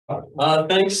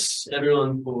Thanks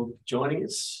everyone for joining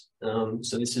us.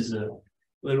 So this is a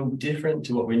little different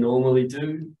to what we normally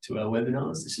do to our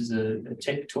webinars. This is a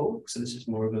tech talk, so this is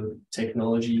more of a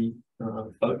technology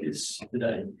focus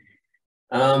today.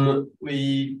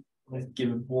 We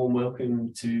give a warm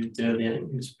welcome to Der-Liang,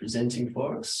 who's presenting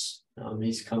for us.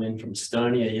 He's come in from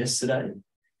Estonia yesterday,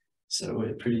 so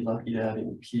we're pretty lucky to have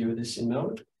him here with us in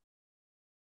Melbourne.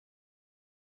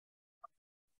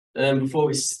 And before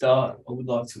we start, I would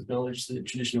like to acknowledge the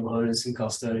traditional owners and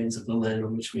custodians of the land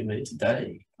on which we meet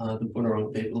today, the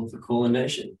Bunurong people of the Kulin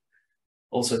Nation.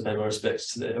 Also pay my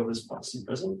respects to their elders past and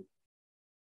present.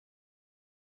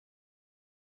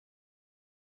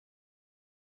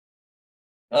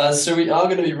 So we are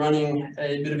going to be running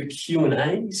a bit of a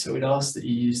Q&A, so we'd ask that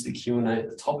you use the Q&A at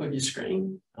the top of your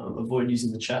screen. Avoid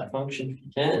using the chat function if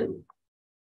you can.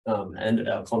 And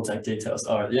our contact details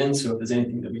are at the end, so if there's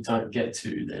anything that we don't get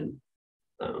to, then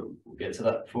we'll get to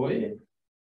that for you.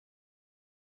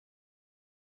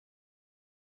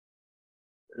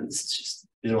 And it's just a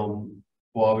bit on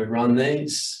why we run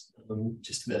these,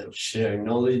 just about sharing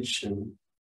knowledge and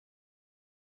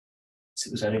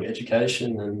facilitating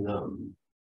education and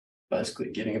basically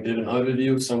getting a bit of an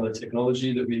overview of some of the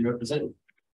technology that we represent.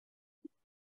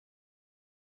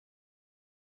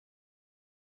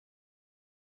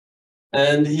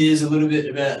 And here's a little bit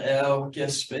about our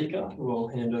guest speaker, who I'll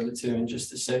hand over to in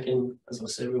just a second. As I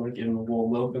said, we want to give him a warm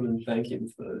welcome and thank him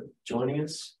for joining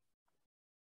us.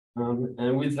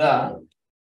 And with that,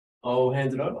 I'll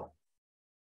hand it over.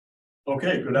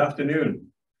 Okay, good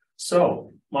afternoon.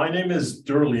 So my name is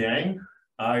Der-Liang.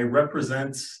 I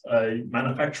represent a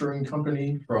manufacturing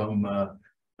company from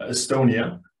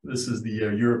Estonia. This is the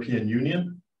European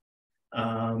Union.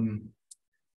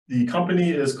 The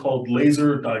company is called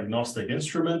Laser Diagnostic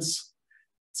Instruments.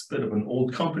 It's a bit of an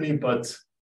old company, but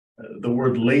the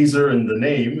word laser in the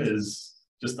name is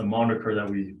just a moniker that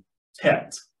we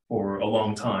kept for a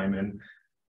long time. And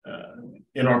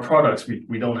in our products,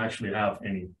 we don't actually have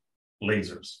any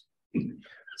lasers.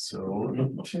 So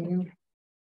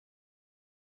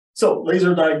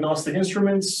Laser Diagnostic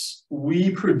Instruments,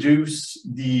 we produce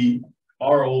the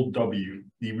ROW,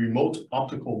 the Remote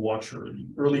Optical Watcher, the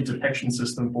early detection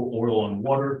system for oil and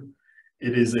water.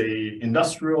 It is an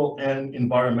industrial and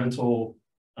environmental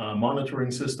monitoring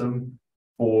system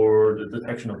for the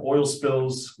detection of oil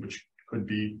spills, which could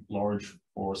be large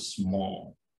or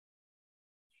small.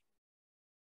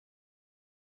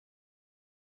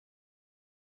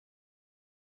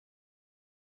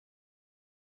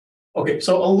 Okay,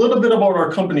 so a little bit about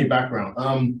our company background.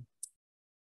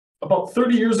 About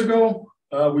 30 years ago,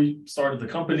 we started the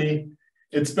company.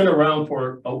 It's been around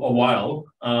for a while.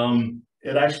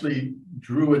 It actually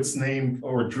drew its name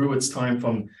or drew its time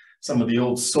from some of the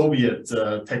old Soviet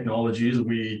technologies.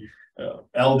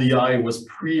 LDI was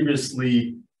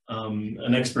previously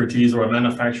an expertise or a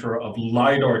manufacturer of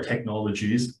LiDAR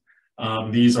technologies.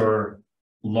 These are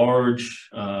large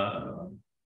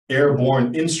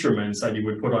airborne instruments that you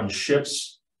would put on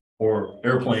ships or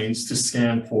airplanes to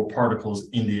scan for particles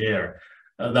in the air.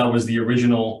 That was the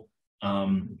original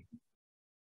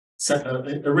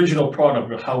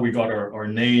product of how we got our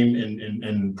name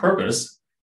and purpose.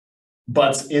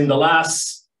 But in the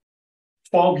last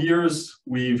 12 years,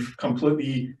 we've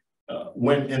completely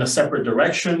went in a separate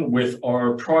direction with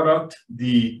our product,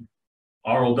 the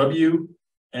ROW,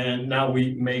 and now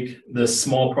we make the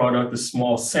small product, the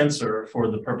small sensor for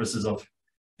the purposes of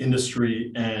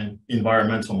industry and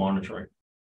environmental monitoring.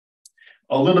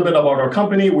 A little bit about our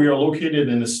company. We are located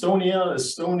in Estonia.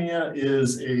 Estonia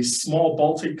is a small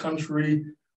Baltic country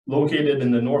located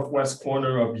in the northwest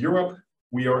corner of Europe.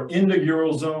 We are in the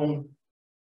Eurozone.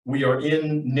 We are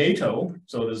in NATO,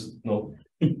 so there's no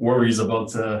worries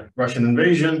about Russian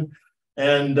invasion.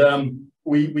 And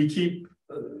we keep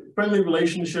friendly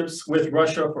relationships with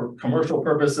Russia for commercial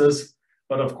purposes.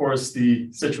 But of course,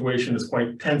 the situation is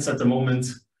quite tense at the moment.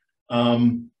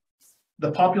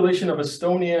 The population of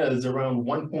Estonia is around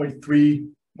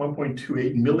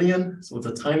 1.28 million, so it's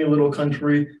a tiny little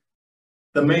country.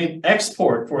 The main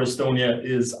export for Estonia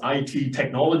is IT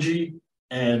technology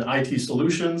and IT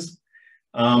solutions.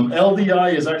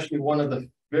 LDI is actually one of the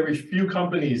very few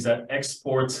companies that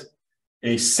export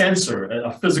a sensor,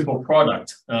 a physical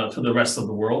product, to the rest of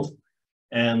the world.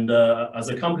 And as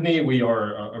a company, we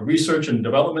are a research and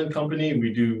development company. We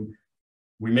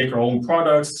make our own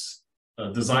products,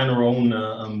 design our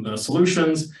own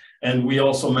solutions, and we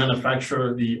also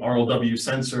manufacture the ROW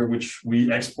sensor, which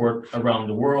we export around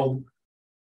the world.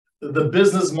 The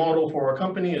business model for our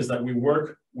company is that we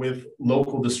work with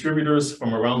local distributors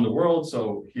from around the world.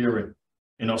 So here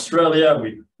in Australia,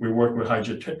 we work with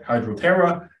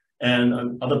Hydroterra.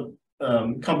 and other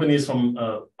companies from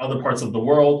other parts of the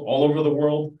world, all over the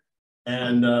world.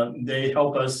 And they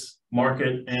help us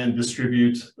market and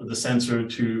distribute the sensor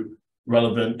to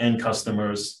relevant end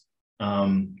customers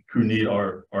who need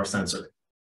our sensor.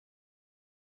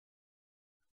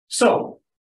 So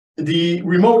the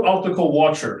remote optical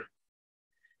watcher,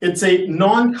 it's a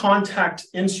non-contact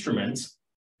instrument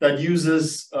that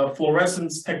uses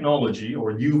fluorescence technology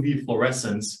or UV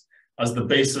fluorescence as the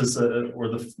basis or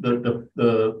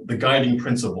the guiding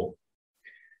principle.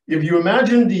 If you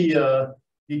imagine the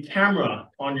camera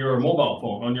on your mobile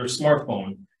phone, on your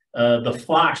smartphone, the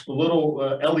flash, the little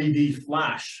LED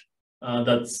flash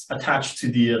that's attached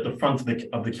to the front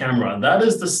of the camera, that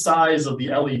is the size of the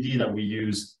LED that we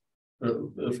use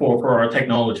for our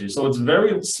technology. So it's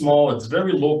very small, it's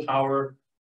very low power.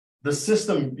 The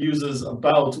system uses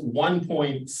about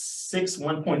 1.6,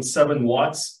 1.7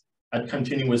 watts at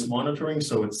continuous monitoring.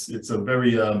 So it's a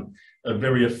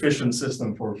very efficient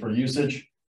system for usage.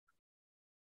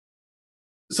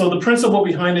 So the principle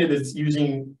behind it is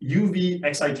using UV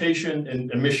excitation and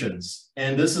emissions.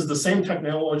 And this is the same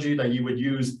technology that you would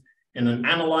use in an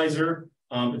analyzer.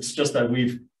 It's just that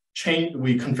we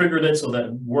configured it so that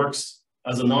it works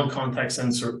as a non-contact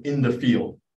sensor in the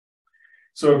field.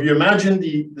 So if you imagine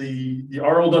the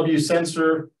ROW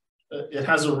sensor, it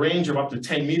has a range of up to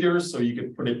 10 meters. So you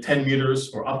could put it 10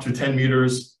 meters or up to 10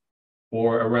 meters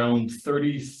or around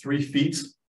 33 feet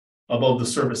above the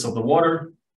surface of the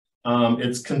water.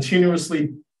 It's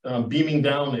continuously beaming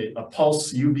down a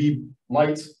pulse UV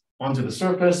light onto the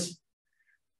surface.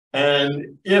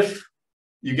 And if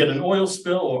you get an oil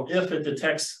spill or if it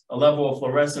detects a level of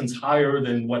fluorescence higher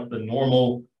than what the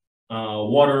normal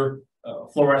water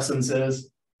fluorescence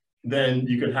is, then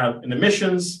you could have an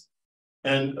emissions.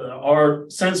 And our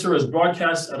sensor is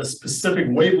broadcast at a specific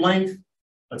wavelength.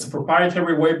 That's a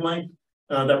proprietary wavelength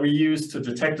that we use to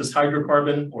detect this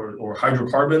hydrocarbon or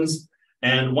hydrocarbons.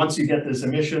 And once you get this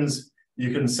emissions,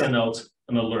 you can send out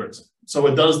an alert. So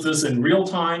it does this in real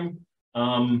time.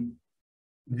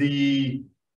 The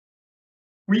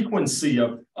frequency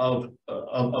of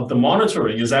the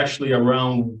monitoring is actually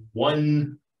around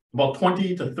about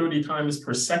 20 to 30 times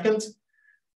per second.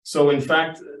 So in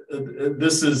fact,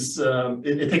 this is,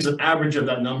 it takes an average of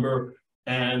that number,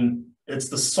 and it's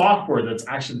the software that's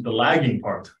actually the lagging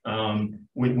part.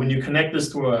 When you connect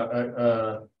this to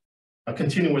a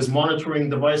continuous monitoring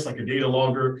device like a data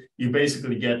logger, you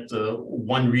basically get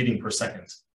 1 reading per second.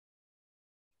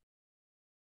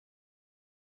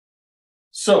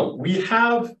 So we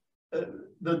have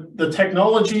the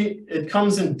technology, it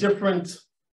comes in different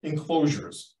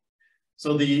enclosures.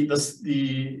 So the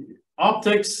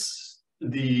optics,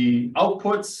 the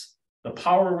outputs, the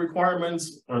power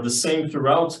requirements are the same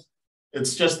throughout.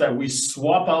 It's just that we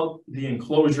swap out the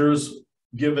enclosures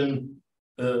given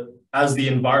as the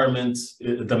environment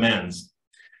demands.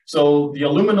 So the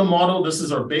aluminum model, this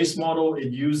is our base model.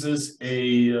 It uses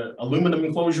a aluminum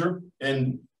enclosure,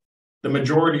 and the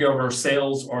majority of our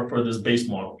sales are for this base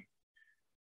model.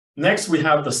 Next, we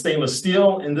have the stainless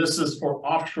steel, and this is for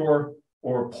offshore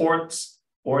or ports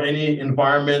or any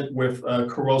environment with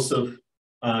corrosive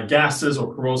gases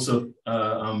or corrosive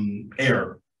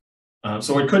air.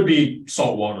 So it could be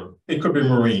salt water, it could be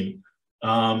marine.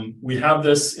 We have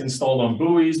this installed on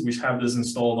buoys, we have this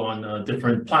installed on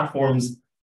different platforms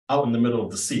out in the middle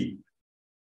of the sea.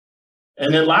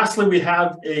 And then lastly, we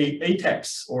have a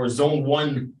ATEX or Zone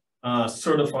 1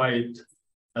 certified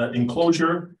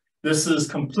enclosure. This is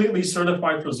completely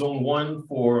certified for Zone 1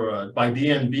 by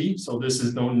DNV. So this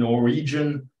is the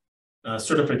Norwegian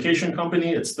certification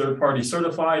company. It's third-party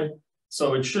certified.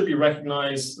 So it should be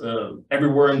recognized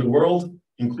everywhere in the world,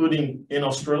 including in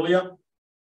Australia.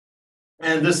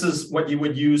 And this is what you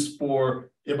would use for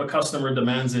if a customer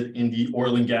demands it in the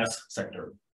oil and gas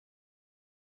sector.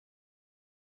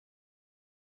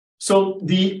 So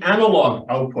the analog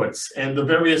outputs and the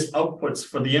various outputs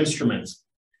for the instruments.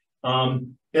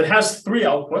 It has 3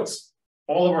 outputs.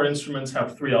 All of our instruments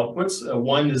have 3 outputs.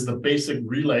 One is the basic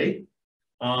relay.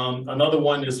 Another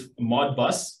one is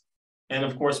Modbus. And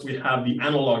of course, we have the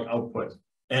analog output.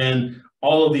 And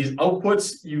all of these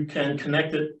outputs, you can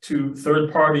connect it to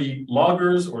third-party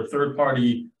loggers or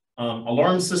third-party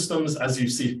alarm systems as you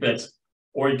see fit,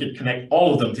 or you could connect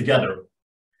all of them together.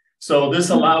 So this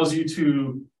allows you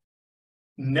to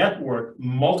network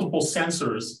multiple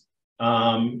sensors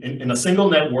in a single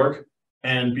network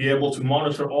and be able to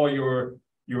monitor all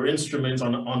your instruments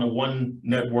on a one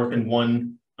network and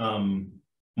one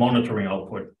monitoring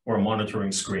output or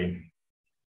monitoring screen.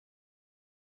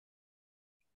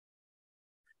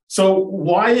 So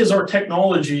why is our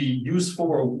technology useful,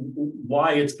 or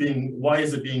why is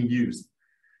it being used?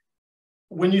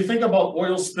 When you think about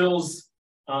oil spills,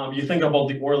 you think about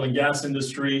the oil and gas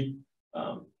industry.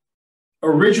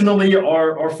 Originally,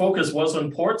 our focus was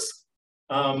on ports,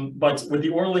 but with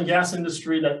the oil and gas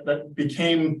industry, that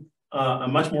became a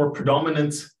much more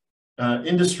predominant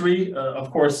industry. Of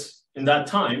course, in that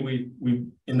time, we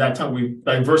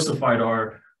diversified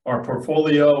our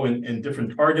portfolio in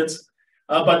different targets.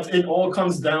 But it all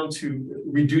comes down to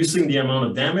reducing the amount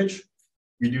of damage,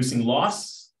 reducing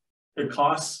loss, the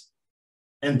costs,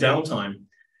 and downtime.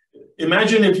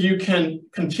 Imagine if you can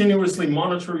continuously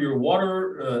monitor your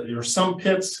water, your sump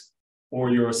pits,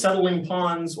 or your settling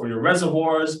ponds, or your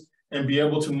reservoirs, and be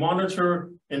able to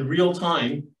monitor in real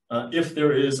time if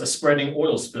there is a spreading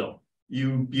oil spill.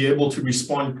 You'd be able to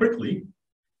respond quickly,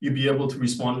 you'd be able to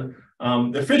respond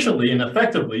efficiently and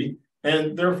effectively,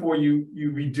 and therefore you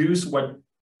reduce what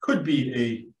could be a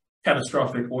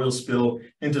catastrophic oil spill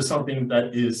into something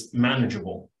that is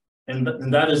manageable. And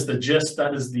that is the gist,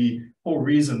 that is the whole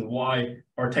reason why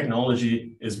our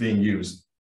technology is being used.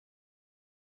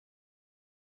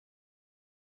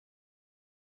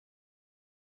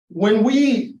 When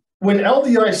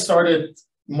LDI started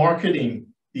marketing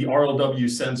the ROW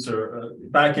sensor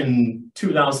back in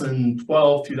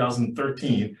 2012,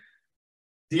 2013,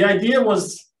 the idea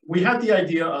was, we had the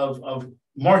idea of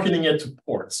marketing it to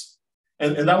ports.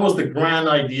 And that was the grand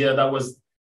idea. That was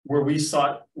where we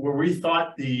thought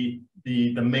the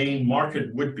main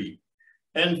market would be.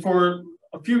 And for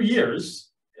a few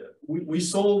years, we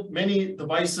sold many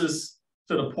devices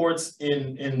to the ports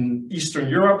in Eastern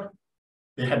Europe.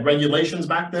 They had regulations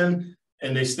back then,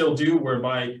 and they still do,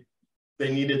 whereby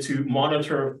they needed to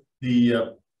monitor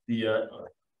the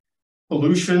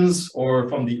pollutions or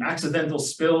from the accidental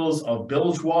spills of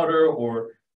bilge water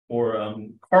or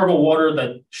cargo water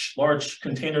that large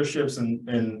container ships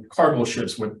and cargo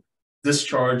ships would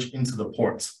discharge into the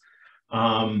ports.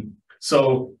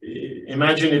 So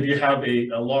imagine if you have a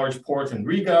large port in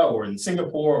Riga or in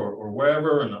Singapore or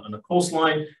wherever on the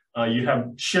coastline, you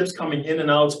have ships coming in and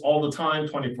out all the time,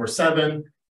 24/7.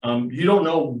 You don't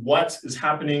know what is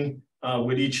happening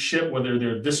with each ship, whether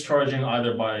they're discharging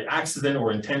either by accident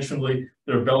or intentionally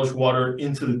their bilge water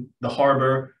into the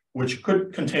harbor, which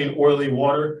could contain oily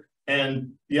water. And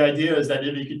the idea is that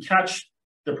if you could catch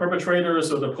the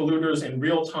perpetrators or the polluters in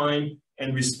real time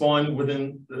and respond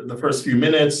within the first few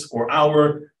minutes or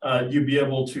hour, you'd be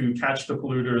able to catch the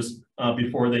polluters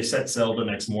before they set sail the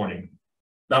next morning.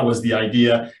 That was the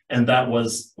idea, and that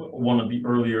was one of the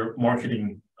earlier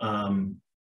marketing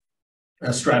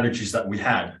strategies that we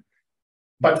had.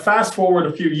 But fast forward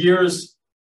a few years,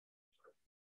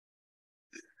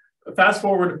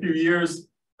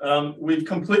 we've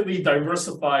completely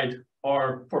diversified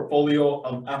our portfolio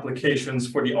of applications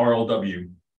for the ROW.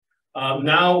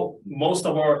 Now, most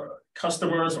of our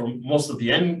customers or most of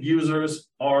the end users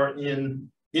are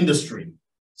in industry.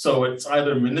 So it's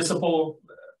either municipal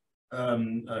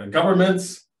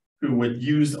governments who would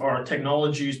use our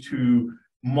technologies to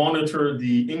monitor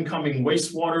the incoming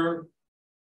wastewater.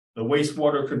 The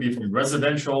wastewater could be from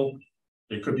residential,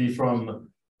 it could be from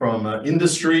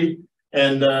industry,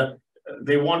 and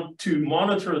they want to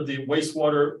monitor the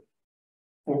wastewater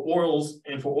for oils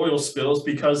and for oil spills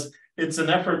because it's an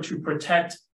effort to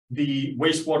protect the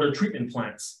wastewater treatment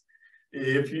plants.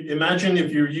 If you imagine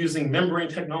if you're using membrane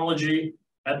technology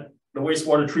at the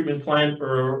wastewater treatment plant,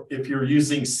 or if you're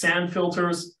using sand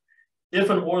filters, if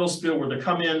an oil spill were to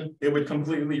come in, it would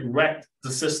completely wreck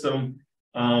the system.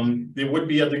 It would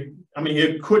be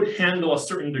it could handle a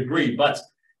certain degree, but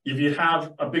if you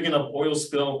have a big enough oil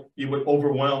spill, you would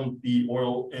overwhelm the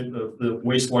oil and the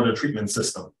wastewater treatment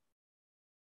system.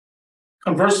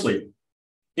 Conversely,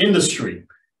 industry.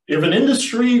 If an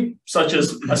industry such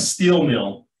as a steel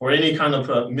mill or any kind of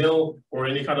a mill or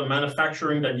any kind of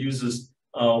manufacturing that uses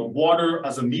water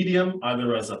as a medium,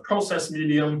 either as a process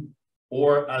medium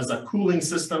or as a cooling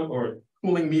system or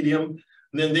cooling medium,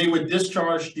 then they would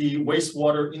discharge the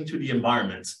wastewater into the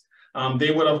environment.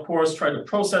 They would, of course, try to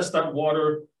process that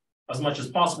water as much as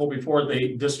possible before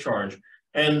they discharge.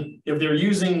 And if they're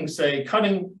using, say,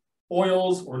 cutting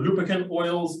oils or lubricant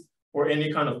oils or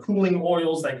any kind of cooling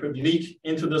oils that could leak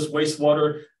into this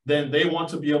wastewater, then they want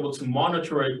to be able to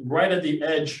monitor it right at the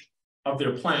edge of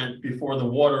their plant before the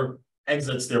water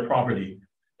exits their property.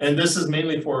 And this is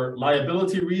mainly for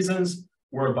liability reasons,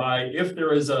 whereby if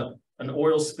there is an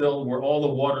oil spill where all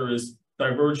the water is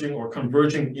diverging or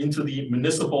converging into the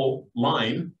municipal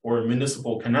line or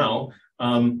municipal canal,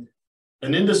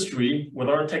 an industry with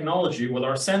our technology, with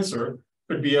our sensor,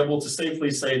 could be able to safely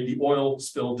say the oil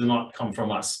spill did not come from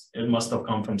us. It must have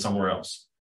come from somewhere else.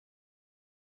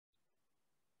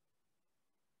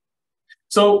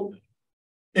 So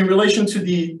in relation to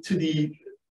the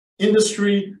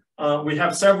industry, we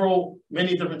have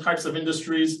many different types of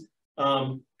industries.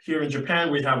 Here in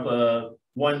Japan, we have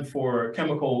one for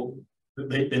chemical.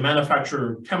 They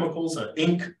manufacture chemicals,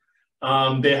 ink.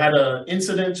 They had an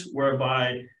incident whereby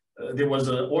there was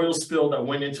an oil spill that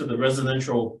went into the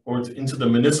residential or into the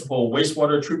municipal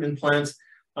wastewater treatment plant.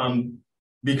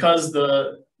 Because the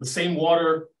same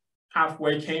water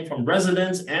halfway came from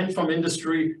residents and from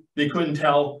industry, they couldn't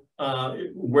tell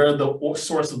where the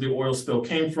source of the oil spill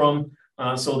came from.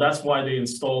 So that's why they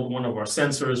installed one of our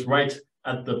sensors right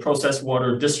at the processed water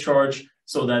discharge,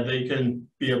 so that they can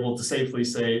be able to safely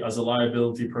say, as a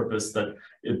liability purpose, that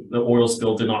the oil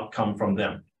spill did not come from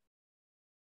them.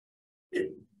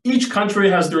 Each country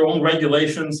has their own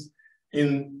regulations.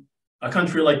 In a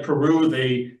country like Peru,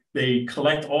 they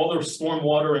collect all their storm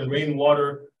water and rainwater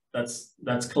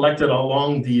that's collected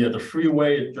along the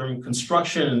freeway during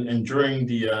construction and during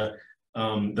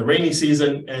the rainy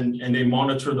season, and they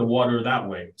monitor the water that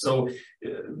way. So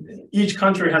each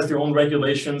country has their own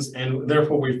regulations, and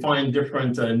therefore we find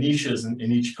different niches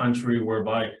in each country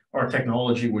whereby our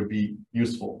technology would be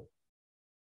useful.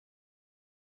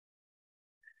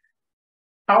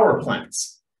 Power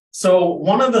plants. So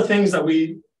one of the things that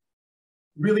we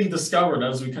really discovered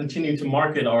as we continue to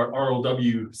market our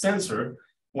ROW sensor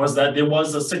was that there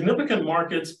was a significant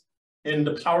market in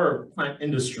the power plant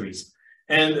industries.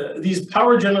 And these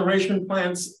power generation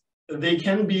plants, they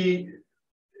can be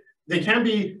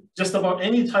just about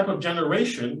any type of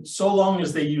generation, so long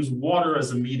as they use water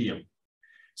as a medium.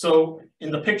 So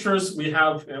in the pictures, we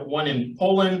have one in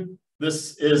Poland.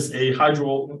 This is a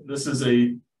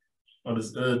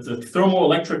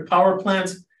thermoelectric power plant.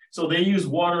 So they use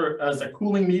water as a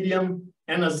cooling medium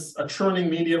and as a churning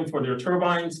medium for their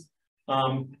turbines.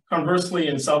 Conversely,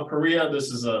 in South Korea,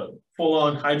 this is a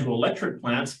full-on hydroelectric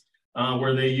plant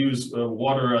where they use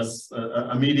water as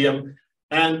a medium.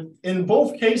 And in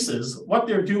both cases, what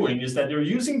they're doing is that they're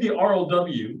using the ROW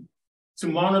to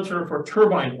monitor for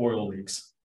turbine oil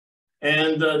leaks.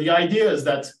 And the idea is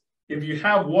that if you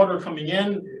have water coming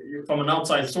in from an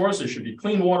outside source, it should be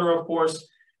clean water, of course.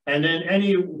 And then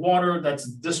any water that's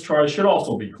discharged should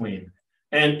also be clean.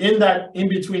 And in that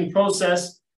in-between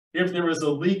process, if there is a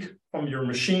leak from your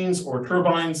machines or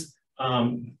turbines,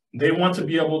 they want to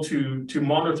be able to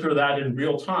monitor that in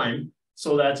real time,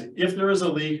 so that if there is a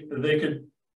leak,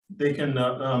 they can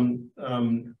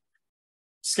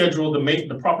schedule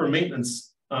the proper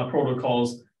maintenance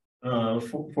protocols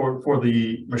for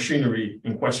the machinery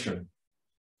in question.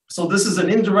 So this is an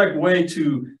indirect way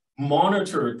to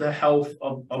monitor the health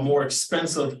of a more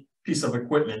expensive piece of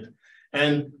equipment.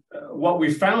 And what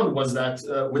we found was that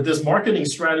with this marketing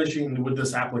strategy and with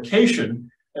this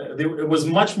application, it was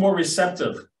much more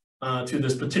receptive to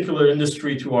this particular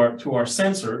industry, to our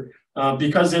sensor,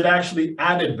 because it actually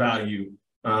added value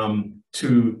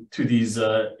to these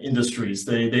industries.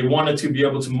 They wanted to be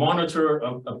able to monitor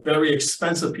a very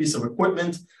expensive piece of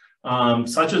equipment,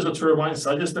 such as a turbine,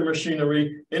 such as the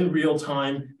machinery, in real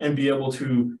time, and be able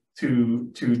to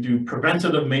do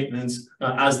preventative maintenance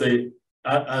as it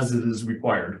is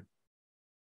required.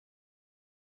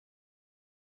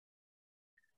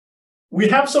 We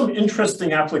have some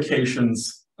interesting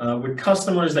applications with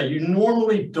customers that you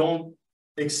normally don't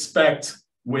expect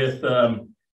with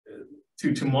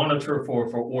to monitor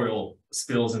for oil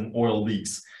spills and oil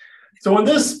leaks. So in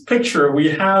this picture, we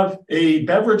have a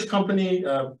beverage company.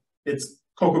 It's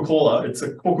Coca-Cola. It's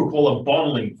a Coca-Cola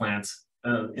bottling plant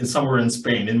somewhere in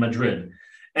Spain, in Madrid.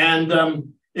 And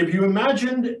if you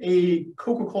imagined a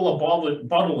Coca-Cola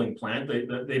bottling plant,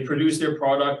 they produce their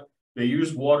product, they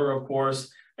use water, of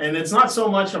course, and it's not so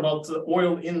much about the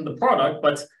oil in the product,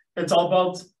 but it's all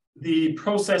about the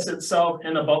process itself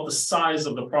and about the size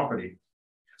of the property.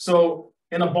 So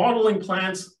in a bottling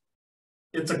plant,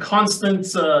 it's a constant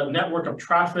network of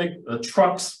traffic,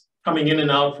 trucks coming in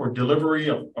and out for delivery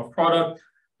of product,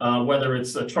 whether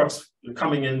it's trucks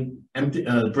coming in,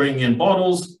 bringing in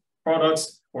bottles,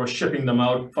 products, or shipping them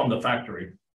out from the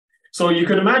factory. So you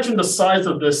can imagine the size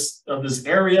of this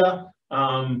area.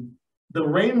 The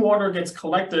rainwater gets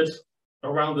collected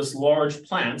around this large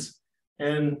plant,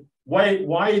 and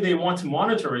why they want to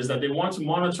monitor is that they want to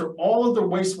monitor all of the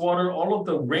wastewater, all of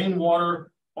the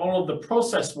rainwater, all of the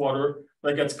processed water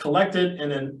that gets collected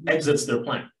and then exits their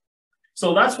plant.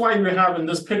 So that's why we have in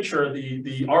this picture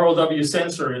the ROW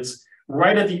sensor. It's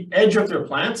right at the edge of their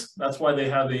plant. That's why they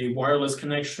have a wireless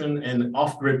connection and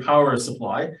off-grid power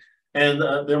supply. And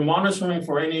they're monitoring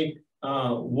for any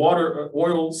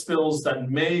oil spills that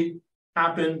may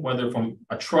happen, whether from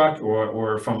a truck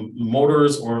or from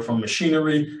motors or from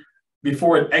machinery,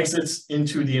 before it exits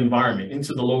into the environment,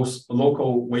 into the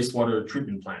local wastewater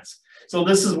treatment plants. So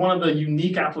this is one of the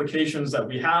unique applications that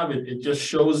we have. It just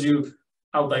shows you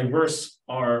how diverse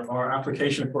our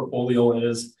application portfolio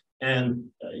is. And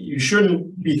you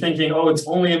shouldn't be thinking, oh, it's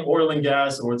only in oil and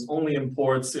gas or it's only in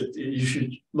ports. You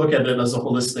should look at it as a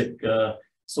holistic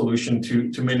solution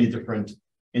to many different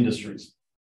industries.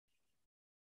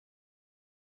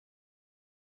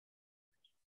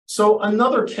 So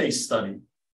another case study.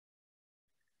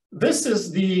 This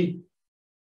is the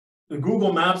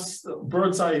Google Maps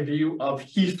bird's eye view of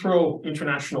Heathrow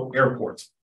International Airport.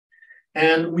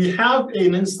 And we have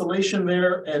an installation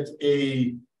there at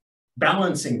a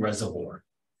balancing reservoir.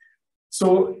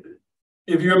 So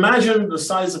if you imagine the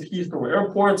size of Heathrow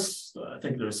airports, I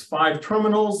think there's 5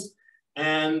 terminals,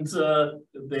 and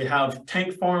they have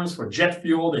tank farms for jet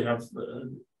fuel. They have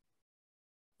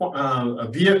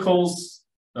vehicles,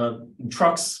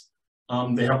 trucks.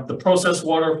 They have the processed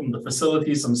water from the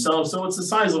facilities themselves. So it's the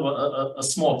size of a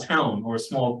small town or a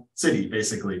small city,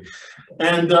 basically.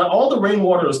 And all the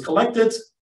rainwater is collected.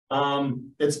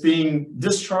 It's being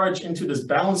discharged into this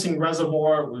balancing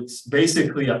reservoir. It's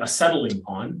basically a settling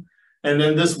pond. And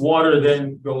then this water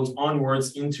then goes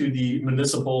onwards into the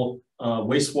municipal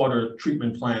wastewater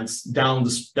treatment plants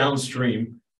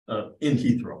downstream in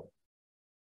Heathrow.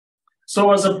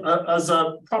 So as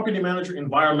a property manager,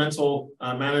 environmental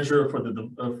manager for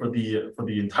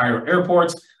the entire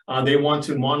airport, they want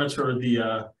to monitor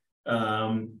the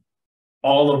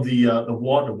all of the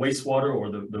wastewater or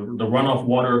the runoff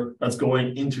water that's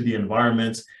going into the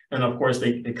environment. And of course,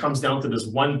 it comes down to this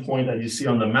one point that you see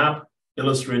on the map,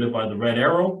 illustrated by the red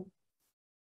arrow.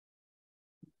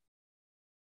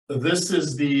 This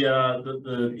is the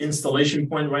installation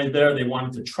point right there. They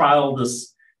wanted to trial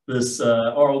this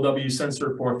ROW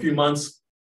sensor for a few months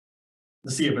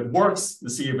to see if it works, to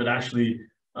see if it actually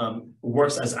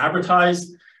works as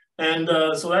advertised. And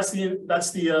so that's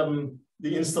the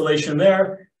installation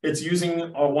there. It's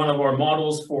using one of our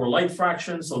models for light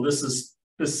fraction. So this is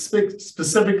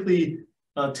specifically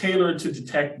tailored to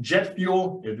detect jet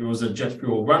fuel, if there was a jet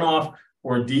fuel runoff,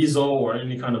 or diesel, or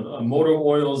any kind of motor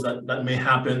oils that may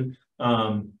happen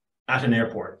at an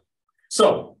airport.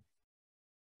 So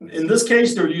in this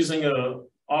case, they're using an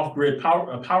off-grid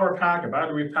power pack, a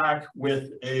battery pack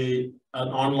with an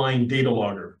online data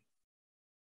logger.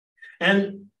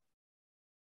 And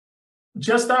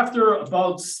just after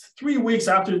about 3 weeks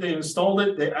after they installed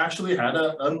it, they actually had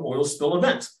an oil spill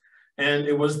event, and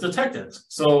it was detected.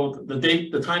 So the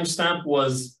timestamp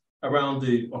was around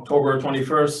the October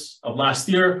 21st of last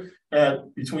year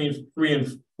at between 3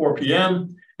 and 4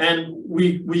 p.m. And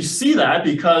we see that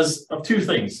because of 2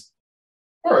 things.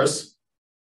 First,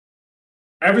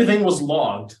 everything was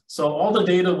logged. So all the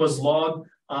data was logged.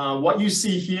 What you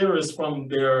see here is from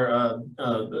their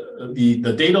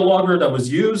the data logger that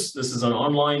was used. This is an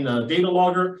online data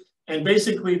logger, and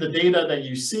basically the data that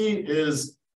you see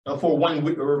is for 1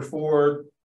 week or for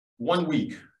 1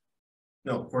 week.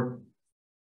 No, for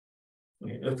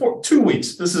 2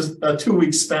 weeks. This is a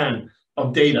 2-week span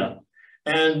of data,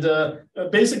 and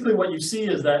basically what you see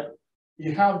is that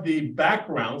you have the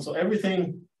background. So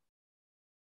everything.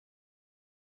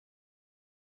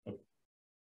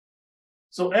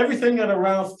 So everything at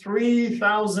around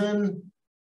 3,000,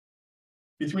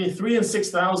 between 3,000 and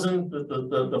 6,000,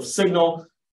 the signal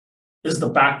is the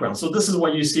background. So this is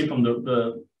what you see from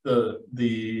the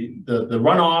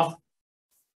runoff,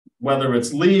 whether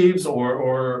it's leaves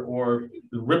or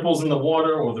the ripples in the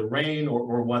water or the rain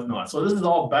or whatnot. So this is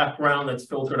all background that's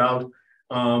filtered out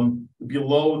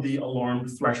below the alarm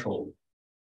threshold.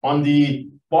 On the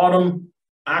bottom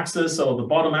axis, so the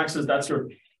bottom axis, that's your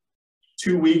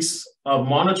 2 weeks of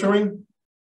monitoring.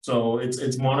 So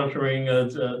it's monitoring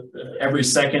every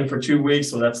second for 2 weeks.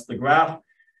 So that's the graph.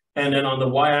 And then on the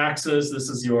y-axis, this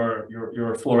is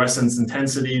your fluorescence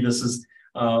intensity. This is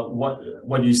what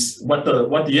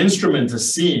the instrument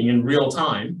is seeing in real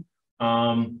time,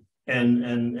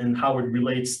 and how it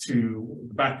relates to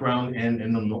the background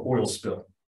and on the oil spill.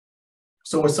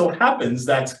 So it so happens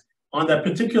that on that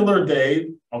particular day,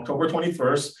 October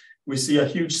 21st, we see a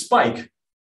huge spike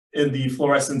in the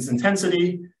fluorescence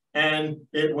intensity, and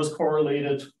it was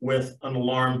correlated with an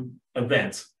alarm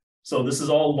event. So this is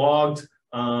all logged.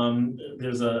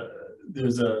 There's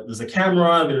a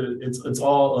camera. It's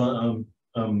all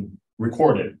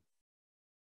recorded,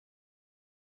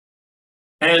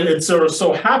 and it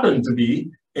so happened to be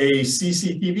a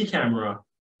CCTV camera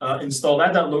installed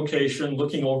at that location,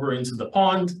 looking over into the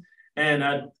pond. And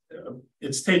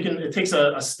it takes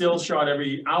a still shot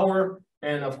every hour.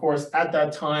 And of course, at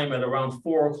that time, at around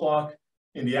 4 o'clock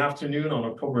in the afternoon on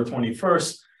October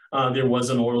 21st, there was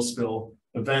an oil spill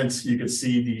event. You could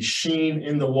see the sheen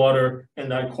in the water, and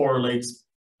that correlates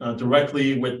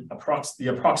directly with the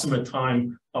approximate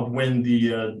time of when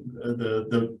the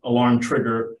alarm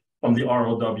trigger from the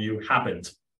ROW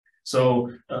happened.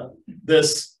 So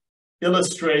this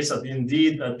illustrates that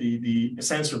indeed that the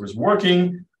sensor was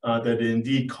working, that it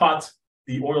indeed caught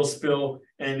the oil spill,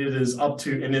 and it is up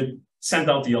to, and it sent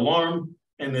out the alarm,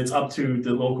 and it's up to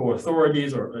the local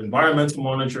authorities or environmental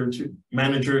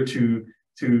manager to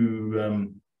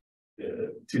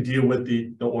deal with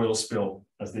the oil spill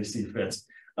as they see fit.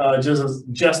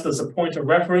 Just as a point of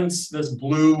reference, this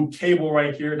blue cable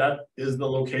right here, that is the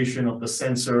location of the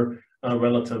sensor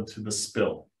relative to the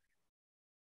spill.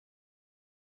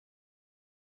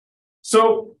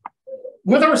 So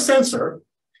with our sensor,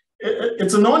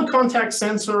 it's a non-contact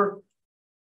sensor.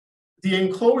 The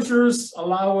enclosures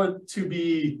allow it to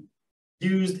be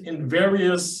used in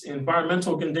various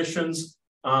environmental conditions,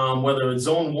 whether it's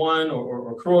zone 1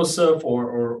 or corrosive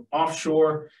or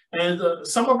offshore. And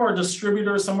some of our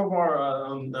distributors,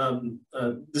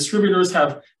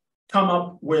 have come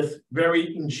up with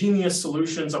very ingenious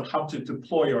solutions of how to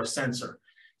deploy our sensor.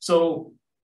 So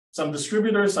some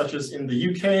distributors, such as in the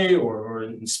UK or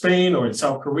in Spain or in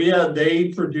South Korea, they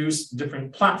produce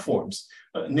different platforms,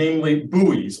 namely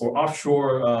buoys or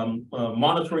offshore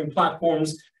monitoring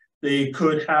platforms. They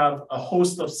could have a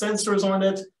host of sensors on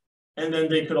it, and then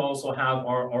they could also have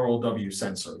our ROW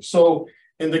sensor. So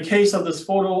in the case of this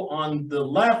photo on the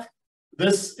left,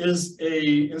 this is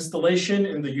a installation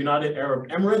in the United Arab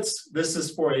Emirates. This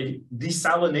is for a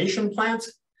desalination plant.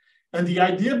 And the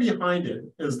idea behind it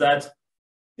is that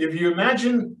if you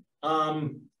imagine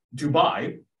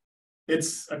Dubai,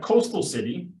 it's a coastal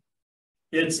city.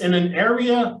 It's in an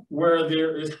area where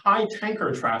there is high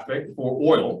tanker traffic for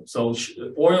oil. So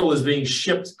oil is being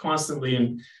shipped constantly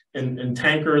in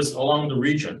tankers along the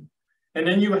region. And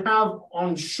then you have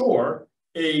on shore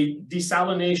a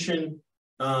desalination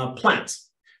plant.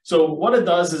 So what it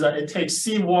does is that it takes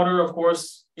seawater, of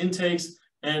course, intakes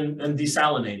and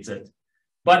desalinates it.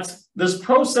 But this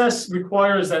process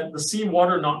requires that the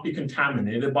seawater not be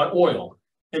contaminated by oil.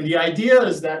 And the idea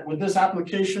is that with this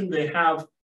application, they have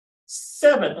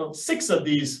 6 of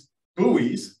these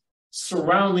buoys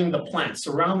surrounding the plant,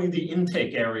 surrounding the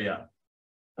intake area,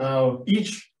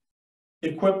 each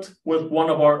equipped with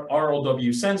one of our ROW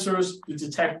sensors to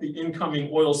detect the incoming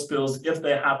oil spills if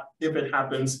it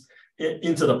happens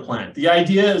into the plant. The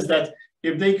idea is that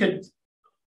if they could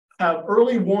have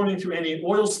early warning to any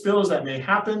oil spills that may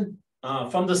happen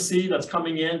from the sea that's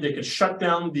coming in, they could shut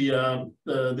down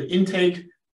the intake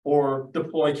or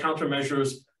deploy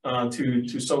countermeasures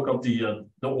to soak up the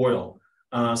oil.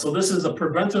 So this is a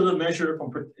preventative measure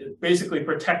from basically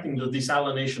protecting the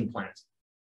desalination plant.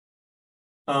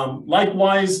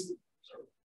 Likewise,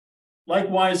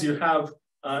 you have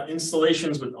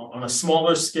installations on a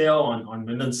smaller scale on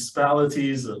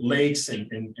municipalities, lakes,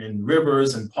 and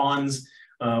rivers and ponds,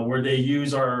 where they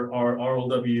use our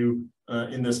ROW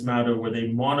in this matter, where they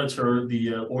monitor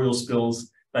the oil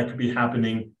spills that could be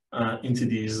happening into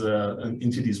these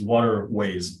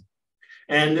waterways.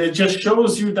 And it just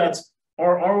shows you that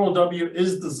our ROW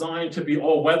is designed to be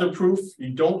all weatherproof. You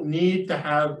don't need to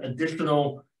have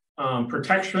additional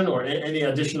protection or any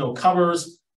additional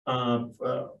covers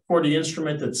for the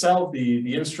instrument itself.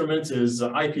 The instrument is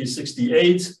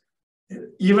IP68.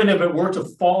 Even if it were to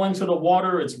fall into the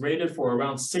water, it's rated for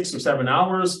around 6 or 7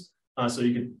 hours, so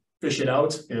you can fish it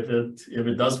out if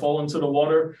it does fall into the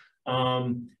water,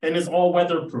 and it's all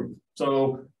weatherproof.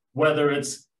 So whether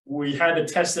we had it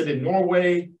tested in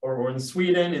Norway or in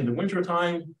Sweden in the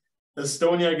wintertime,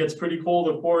 Estonia gets pretty cold,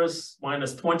 of course,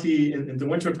 -20 in the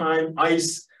wintertime,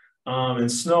 ice and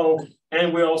snow,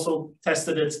 and we also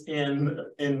tested it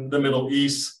in the Middle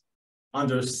East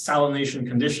under salination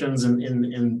conditions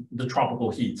in the tropical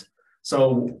heat. So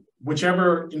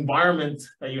whichever environment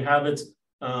that you have it,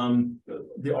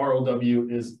 the ROW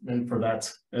is meant for that,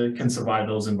 can survive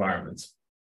those environments.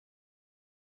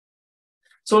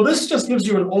 So this just gives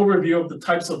you an overview of the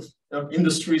types of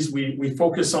industries we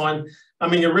focus on. I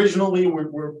mean, originally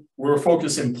we're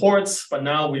focused in ports, but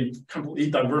now we've completely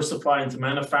diversified into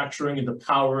manufacturing, into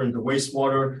power, into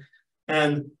wastewater.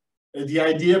 And the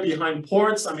idea behind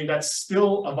ports, I mean, that's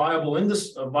still a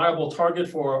viable target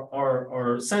for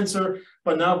our sensor,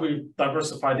 but now we've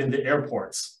diversified into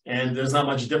airports. And there's not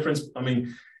much difference. I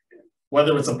mean,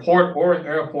 whether it's a port or an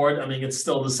airport, I mean, it's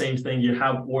still the same thing. You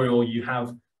have oil, you have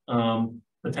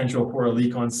potential for a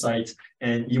leak on site,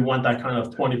 and you want that kind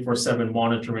of 24/7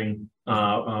 monitoring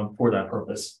for that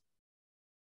purpose.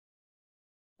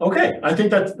 Okay, I think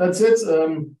that's it.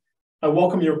 I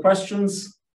welcome your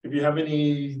questions. If you have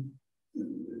anything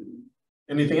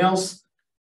else,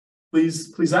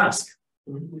 please ask.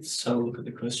 Let's have a look at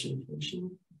the question.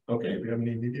 Okay, if you have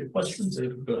any immediate questions, See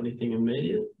if we've got anything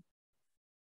immediate.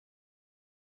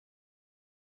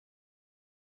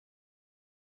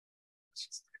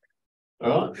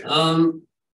 All right.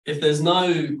 If there's no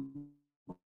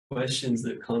questions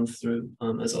that come through,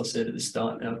 as I said at the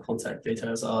start, our contact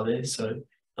details are there. So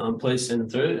please send them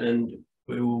through, and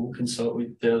we will consult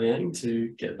with Der-Liang to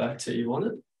get back to you on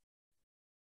it.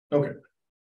 okay.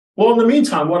 Well, in the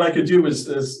meantime, what I could do is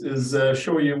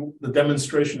show you the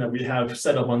demonstration that we have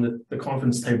set up on the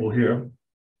conference table here,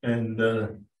 and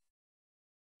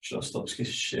should I stop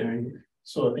sharing?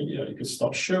 so I think you can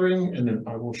stop sharing, and then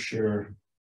I will share.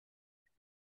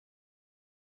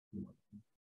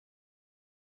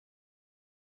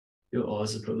 Your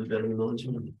eyes are probably better than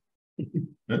mine.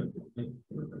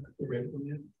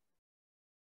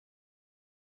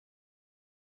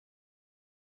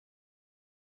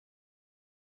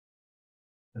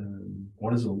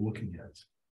 What is it looking at?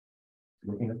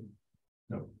 Looking at?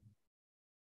 No.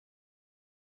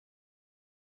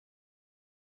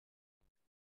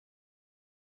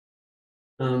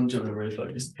 Do you want to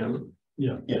refocus the camera?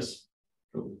 Yeah. Yes.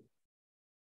 Cool.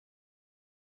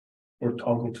 Or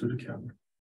toggle to the camera.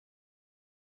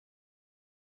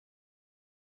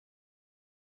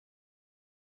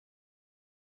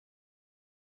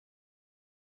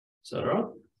 Is that all right?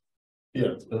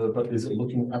 Yeah, but is it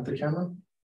looking at the camera?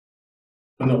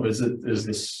 Oh, no, is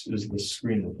the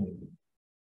screen looking?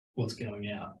 What's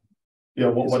going out? Yeah,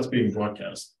 what's being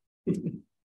broadcast?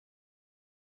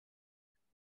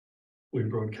 We're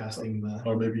broadcasting the.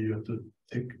 Or maybe you have to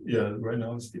take. Yeah, right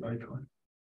now it's the icon.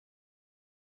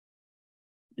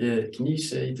 Yeah, can you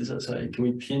see? Does that say? Can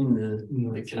we pin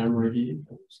the camera here?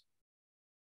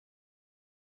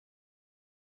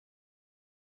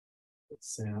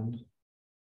 Sound.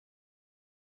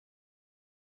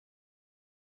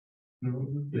 No,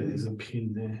 Yeah, there's a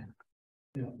pin there.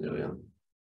 Yeah, there we are.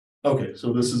 Okay,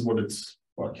 so this is what it's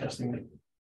broadcasting.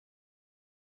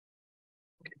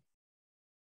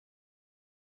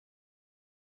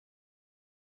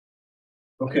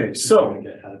 Okay, so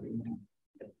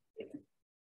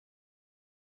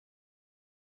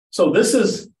this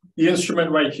is the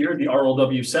instrument right here, the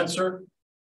ROW sensor.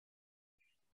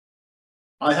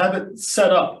 I have it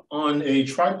set up on a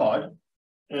tripod,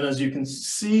 and as you can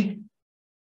see,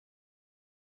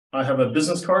 I have a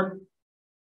business card.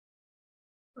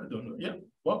 I don't know. Yeah,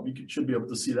 well, you should be able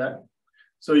to see that.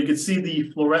 So you can see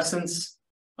the fluorescence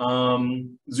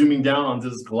zooming down on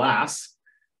this glass,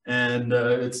 and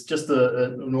it's just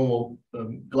a normal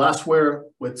glassware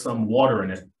with some water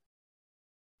in it.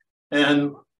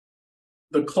 And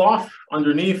the cloth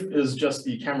underneath is just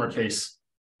the camera case,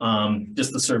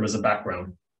 just to serve as a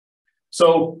background.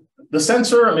 So the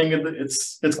sensor, I mean,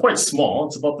 it's quite small.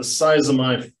 It's about the size of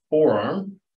my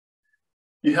forearm.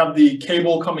 You have the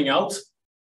cable coming out,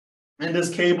 and this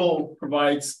cable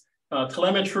provides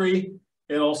telemetry.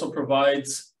 It also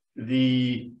provides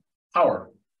the power.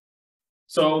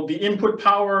 So the input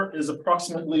power is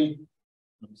approximately,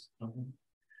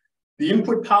 the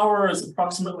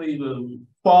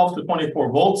 12 to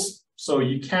 24 volts. So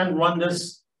you can run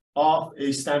this off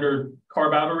a standard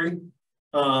car battery.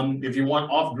 If you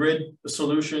want off-grid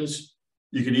solutions,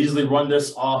 you could easily run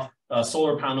this off a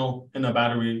solar panel and a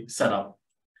battery setup.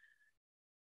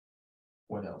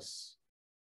 What else?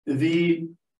 The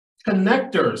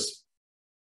connectors.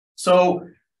 So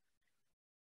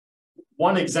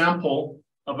one example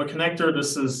of a connector,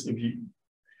 this is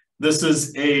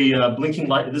a blinking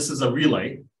light. This is a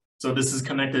relay. So this is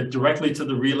connected directly to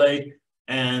the relay,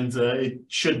 and it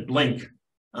should blink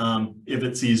if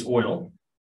it sees oil.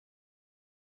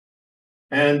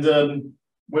 And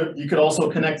you could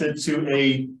also connect it to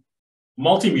a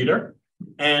multimeter,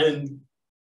 and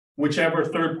whichever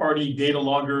third-party data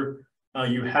logger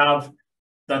you have,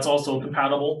 that's also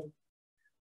compatible.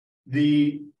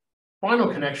 The final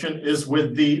connection is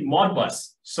with the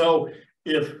Modbus. So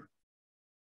if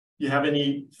you have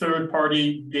any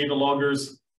third-party data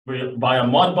loggers via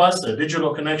Modbus, a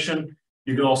digital connection,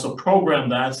 you can also program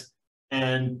that,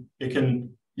 and you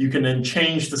can then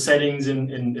change the settings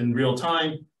in real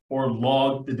time or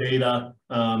log the data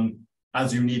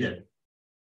as you need it.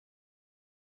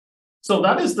 So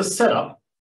that is the setup.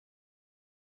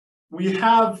 We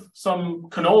have some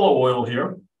canola oil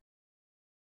here,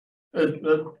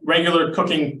 regular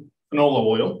cooking canola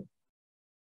oil.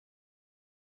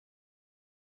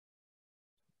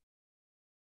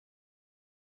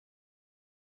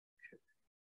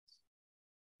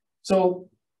 So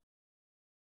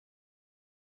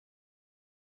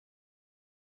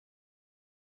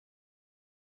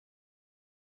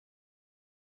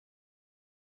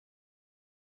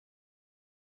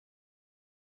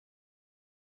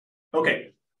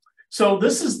okay, so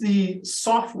this is the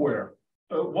software,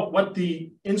 what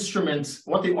the instrument,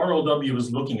 what the ROW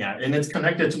is looking at, and it's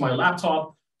connected to my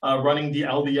laptop running the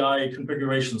LVI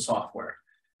configuration software.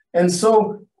 And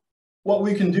so what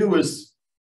we can do is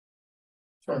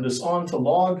turn this on to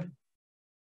log,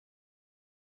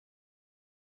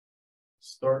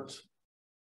 start.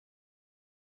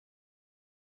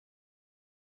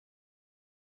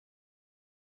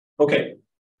 Okay,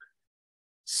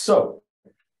 so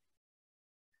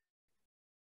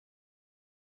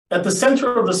at the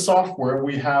center of the software,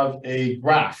 we have a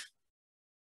graph.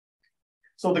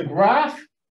 So the graph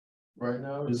right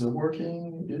now, is it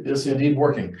working? It is indeed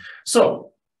working.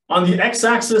 So on the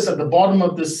x-axis at the bottom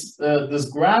of this, this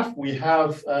graph, we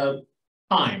have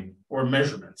time or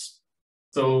measurements.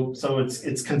 So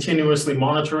it's continuously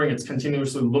monitoring, it's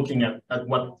continuously looking at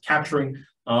capturing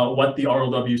what the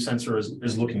ROW sensor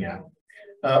is looking at.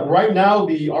 Right now,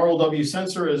 the ROW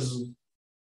sensor is,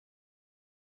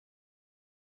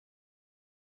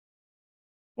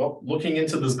 well, looking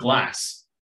into this glass.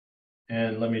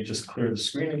 And let me just clear the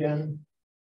screen again.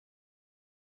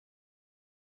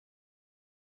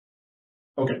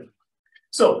 Okay,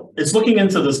 so it's looking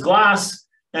into this glass,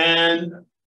 and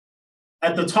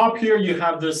at the top here, you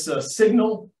have this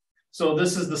signal. So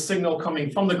this is the signal coming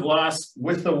from the glass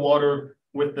with the water,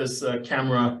 with this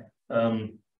camera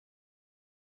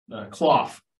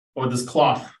cloth, or this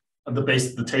cloth at the base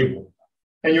of the table.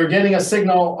 And you're getting a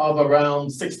signal of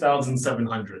around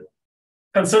 6,700.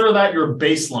 Consider that your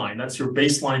baseline. That's your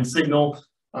baseline signal.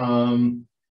 Consider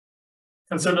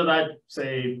that,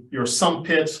 say, your sump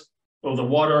pit or the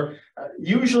water.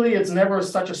 Usually, it's never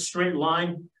such a straight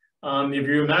line. If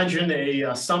you imagine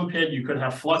a sump pit, you could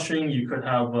have flushing, you could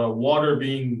have water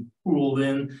being cooled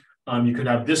in, you could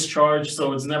have discharge.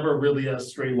 So it's never really a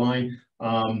straight line.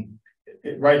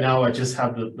 Right now, I just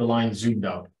have the line zoomed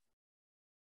out.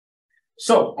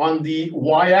 So on the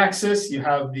y-axis, you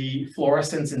have the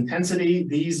fluorescence intensity.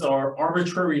 These are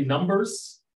arbitrary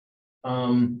numbers.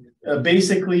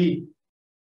 Basically,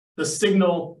 the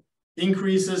signal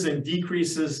increases and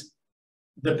decreases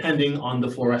depending on the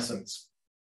fluorescence.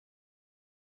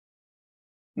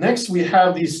 Next, we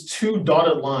have these two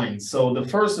dotted lines. So the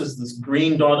first is this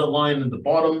green dotted line at the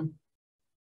bottom.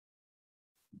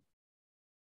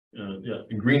 The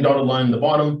green dotted line at the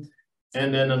bottom.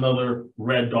 And then another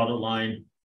red dotted line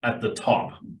at the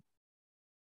top.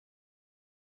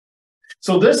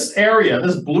 So this area,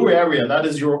 this blue area, that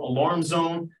is your alarm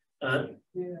zone.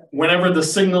 Whenever the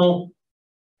signal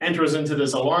enters into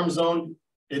this alarm zone,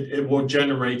 it will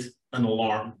generate an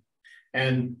alarm.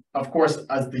 And of course,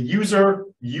 as the user,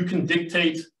 you can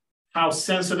dictate how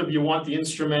sensitive you want the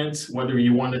instrument, whether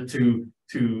you want it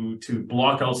to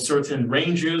block out certain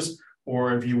ranges,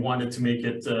 or if you wanted to make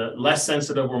it less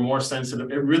sensitive or more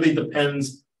sensitive. It really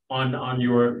depends on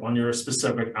your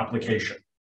specific application.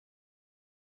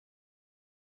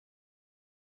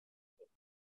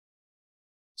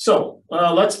 So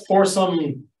let's pour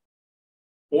some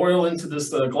oil into this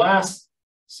glass,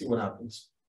 see what happens.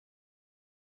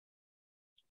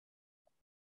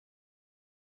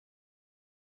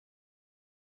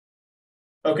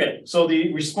 Okay, so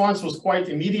the response was quite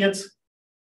immediate.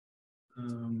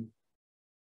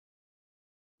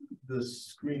 The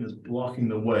screen is blocking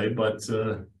the way, but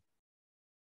so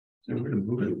we're going to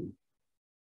move it.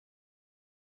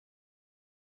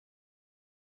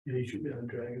 Yeah, you should be able to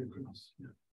drag it across.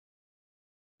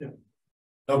 Yeah.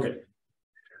 Okay.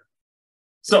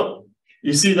 So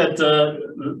you see that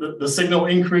the signal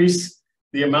increase,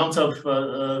 the amount of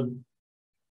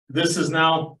this is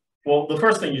now, well, the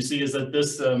first thing you see is that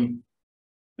this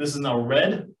is now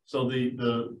red. So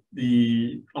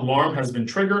the alarm has been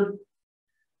triggered.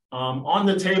 On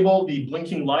the table, the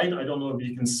blinking light, I don't know if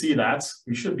you can see that.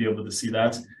 You should be able to see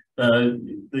that.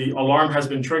 The alarm has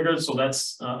been triggered, so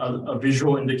that's a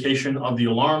visual indication of the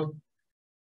alarm.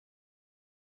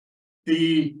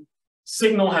 The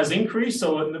signal has increased,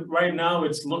 so right now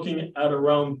it's looking at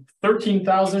around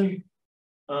 13,000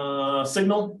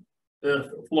 signal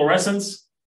fluorescence,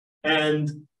 and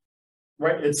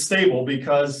right, it's stable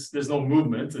because there's no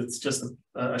movement. It's just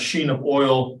a sheen of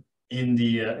oil in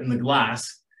the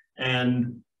glass.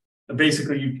 And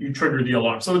basically you trigger the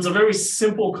alarm. So it's a very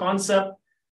simple concept.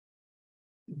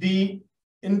 The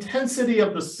intensity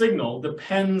of the signal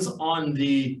depends on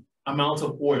the amount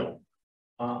of oil.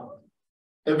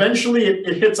 Eventually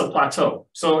it hits a plateau.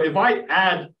 So if I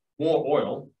add more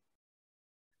oil,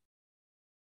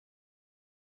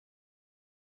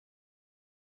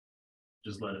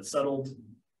 Just let it settle.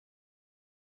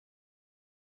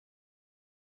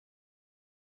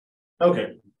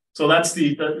 Okay, so that's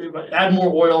add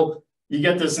more oil, you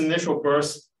get this initial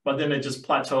burst, but then it just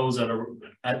plateaus at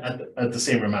the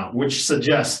same amount, which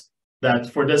suggests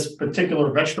that for this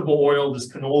particular vegetable oil,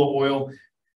 this canola oil,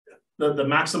 the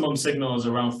maximum signal is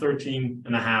around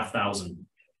 13,500.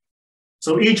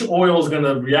 So each oil is going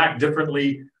to react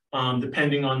differently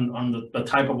depending on the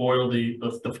type of oil,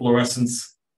 the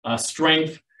fluorescence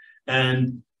strength.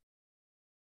 And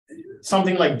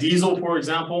something like diesel, for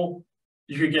example,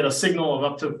 you could get a signal of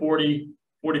up to 40,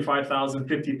 45,000,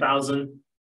 50,000.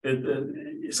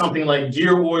 Something like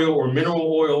gear oil or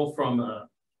mineral oil from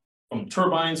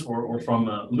turbines or from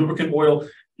lubricant oil,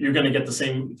 you're going to get the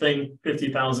same thing,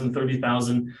 50,000,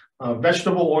 30,000.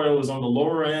 Vegetable oil is on the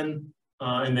lower end,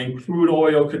 and then crude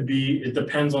oil could be, it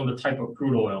depends on the type of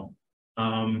crude oil.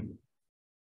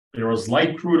 There was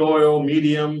light crude oil,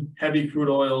 medium, heavy crude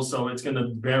oil, so it's going to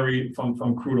vary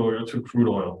from crude oil to crude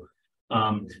oil.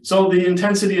 So the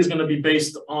intensity is going to be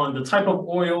based on the type of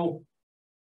oil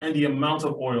and the amount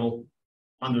of oil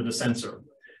under the sensor.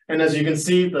 And as you can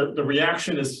see, the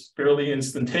reaction is fairly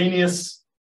instantaneous.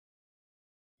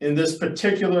 In this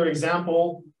particular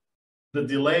example,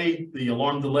 the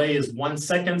alarm delay is 1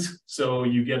 second. So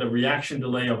you get a reaction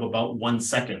delay of about 1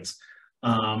 second.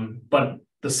 But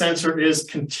the sensor is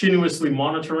continuously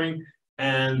monitoring,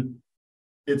 and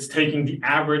it's taking the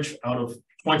average out of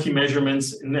 20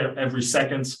 measurements in there every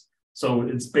second. So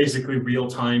it's basically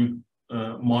real-time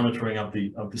monitoring of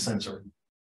the sensor.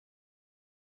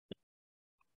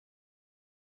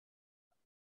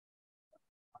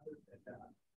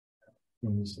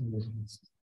 This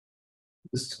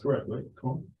is correct, right?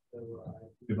 Cool.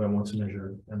 If I want to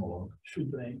measure analog,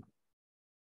 should they?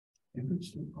 If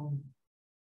it's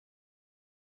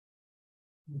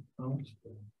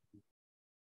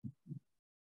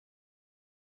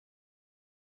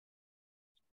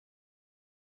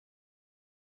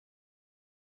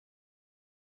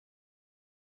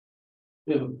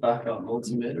we have a backup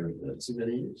multimeter that's in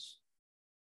any use.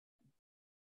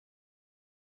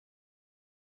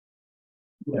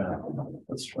 Yeah,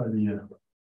 let's try the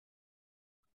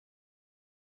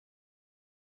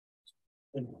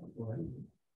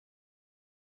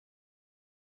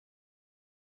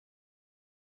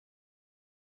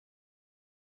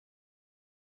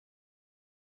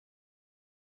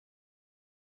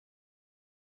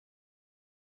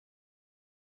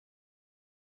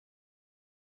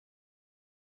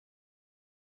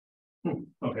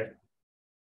okay.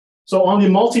 So on the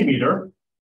multimeter,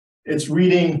 it's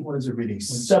reading, what is it reading?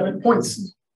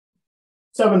 7.3.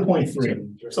 So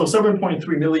 7.3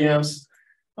 milliamps.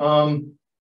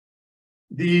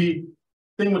 The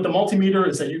thing with the multimeter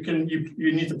is that you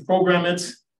need to program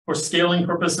it for scaling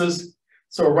purposes.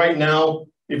 So right now,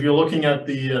 if you're looking at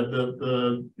the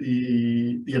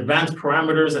advanced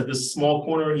parameters at this small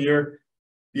corner here,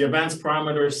 the advanced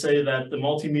parameters say that the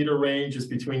multimeter range is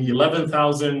between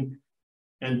 11,000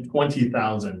 and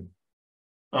 20,000.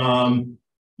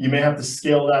 You may have to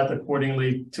scale that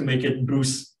accordingly to make it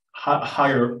boost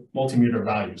higher multimeter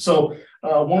value. So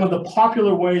one of the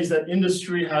popular ways that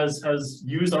industry has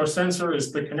used our sensor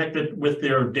is to connect it with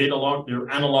their data log, their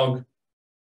analog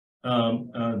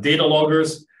data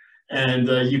loggers, and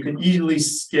you can easily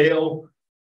scale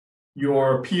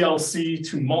your PLC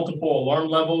to multiple alarm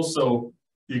levels. So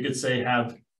you could say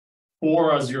have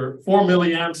 4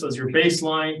 milliamps as your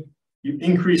baseline. You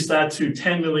increase that to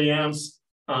 10 milliamps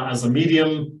as a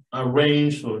medium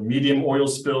range, so medium oil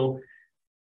spill,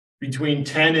 between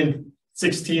 10 and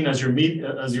 16 as your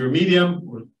medium,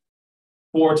 or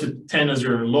 4 to 10 as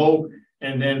your low,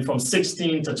 and then from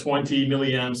 16 to 20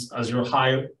 milliamps as your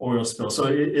high oil spill. So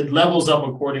it levels up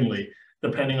accordingly,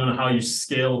 depending on how you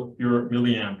scale your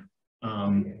milliamp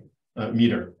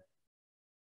meter.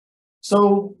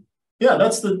 So yeah,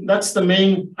 that's the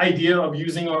main idea of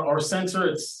using our sensor.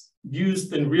 It's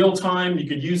used in real time. You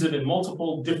could use it in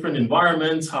multiple different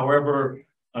environments, however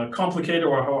complicated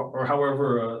or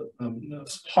however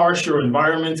harsh your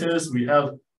environment is. We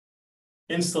have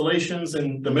installations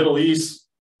in the Middle East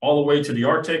all the way to the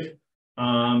Arctic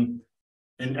and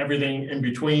everything in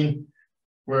between,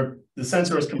 where the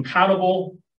sensor is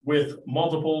compatible with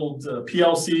multiple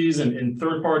PLCs and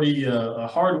third-party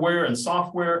hardware and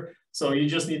software. So you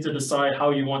just need to decide how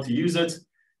you want to use it.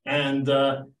 And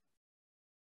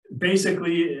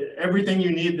basically, everything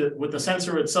you need with the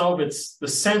sensor itself, it's the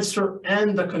sensor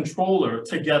and the controller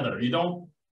together. You don't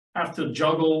have to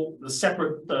juggle the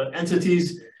separate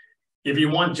entities. If you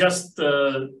want just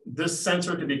this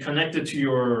sensor to be connected to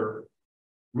your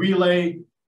relay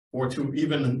or to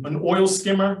even an oil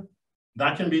skimmer,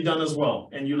 that can be done as well.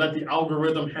 And you let the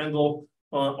algorithm handle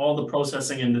all the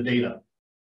processing and the data.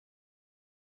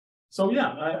 So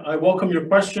yeah, I welcome your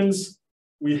questions.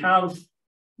 We have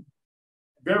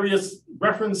various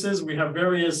references. We have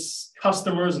various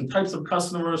customers and types of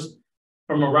customers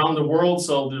from around the world.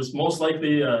 So there's most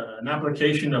likely an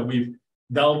application that we've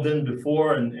delved in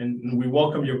before, and we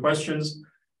welcome your questions.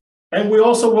 And we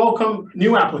also welcome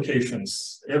new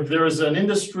applications. If there is an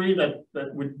industry that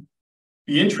would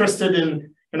be interested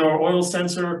in our oil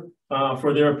sensor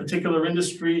for their particular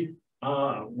industry,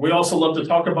 we also love to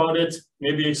talk about it,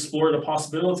 maybe explore the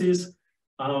possibilities.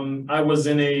 I was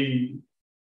in a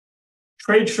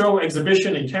trade show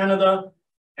exhibition in Canada,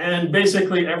 and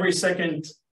basically every second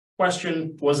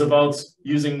question was about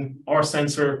using our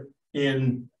sensor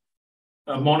in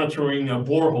monitoring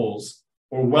boreholes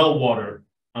or well water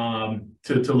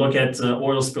to look at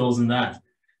oil spills and that.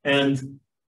 And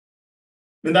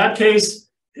in that case,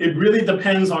 it really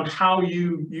depends on how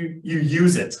you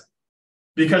use it.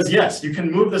 Because yes, you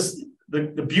can move this.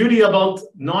 The beauty about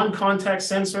non-contact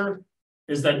sensor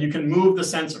is that you can move the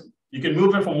sensor. You can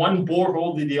move it from one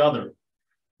borehole to the other.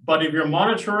 But if you're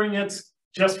monitoring it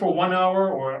just for 1 hour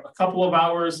or a couple of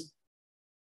hours,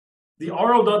 the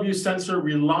ROW sensor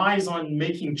relies on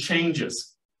making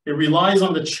changes. It relies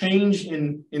on the change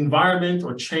in environment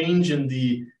or change in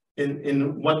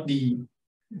what the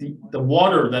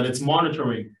water that it's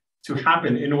monitoring to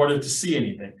happen in order to see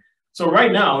anything. So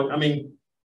right now, I mean,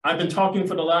 I've been talking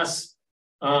for the last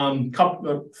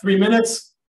 3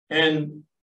 minutes, and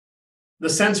the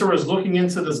sensor is looking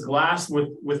into this glass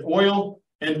with oil,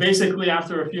 and basically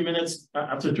after a few minutes,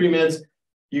 after 3 minutes,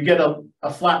 you get a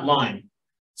flat line.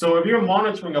 So if you're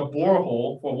monitoring a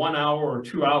borehole for 1 hour or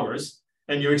 2 hours,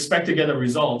 and you expect to get a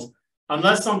result,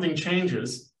 unless something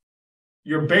changes,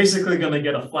 you're basically going to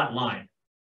get a flat line.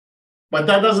 But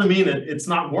that doesn't mean it's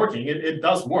not working. It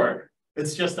does work.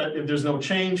 It's just that if there's no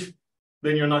change,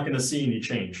 then you're not going to see any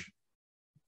change.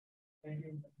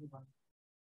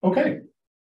 Okay. I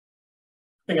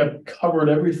think I've covered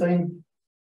everything.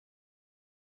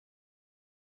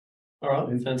 All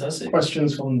right, fantastic.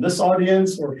 Questions from this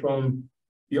audience or from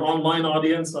the online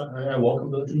audience? I welcome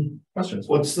the questions.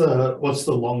 What's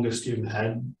the longest you've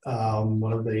had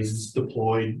one of these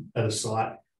deployed at a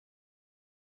site?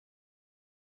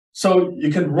 So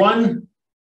you can run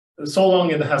so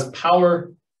long it has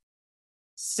power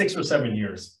 6 or 7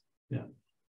 years. Yeah.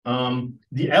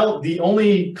 The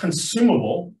only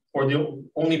consumable or the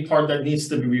only part that needs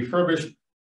to be refurbished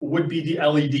would be the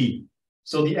LED.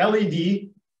 So the LED,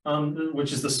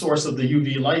 which is the source of the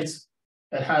UV lights,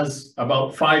 it has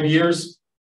about 5 years,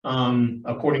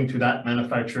 according to that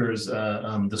manufacturer's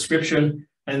description.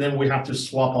 And then we have to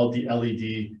swap out the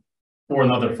LED for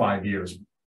another 5 years.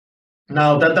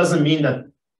 Now, that doesn't mean that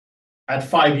at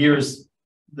 5 years,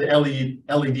 the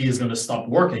LED is going to stop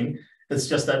working. It's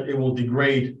just that it will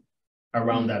degrade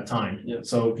around that time. Yeah.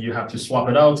 So you have to swap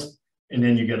it out, and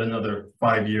then you get another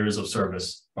 5 years of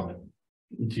service from it.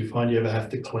 Do you find you ever have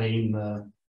to clean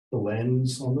the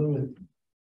lens on them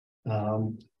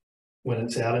when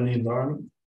it's out in the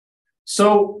environment?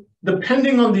 So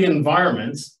depending on the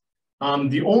environment,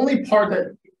 the only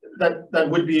part that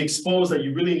would be exposed that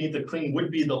you really need to clean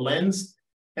would be the lens.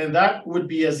 And that would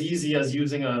be as easy as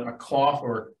using a cloth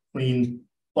or clean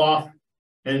cloth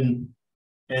and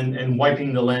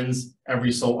wiping the lens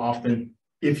every so often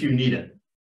if you need it.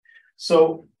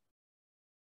 So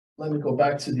let me go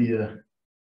back to the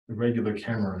regular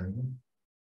camera.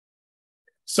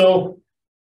 So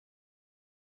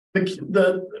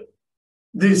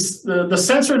the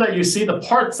sensor that you see, the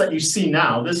parts that you see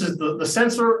now, this is the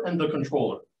sensor and the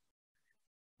controller.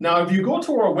 Now, if you go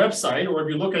to our website or if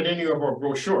you look at any of our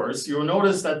brochures, you'll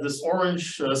notice that this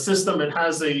orange system, it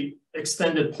has a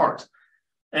extended part.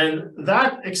 And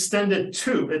that extended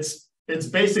tube, it's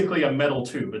basically a metal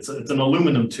tube. It's an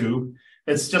aluminum tube.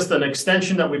 It's just an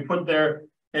extension that we put there,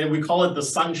 and we call it the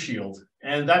sun shield.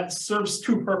 And that serves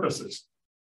two purposes.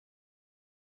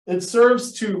 It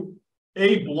serves to,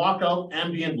 block out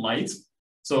ambient light.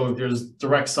 So if there's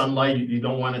direct sunlight, you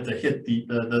don't want it to hit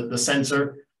the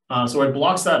sensor. So it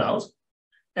blocks that out.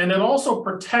 And it also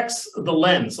protects the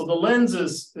lens. So the lens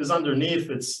is underneath.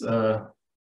 It's, well,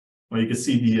 you can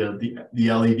see the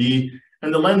LED.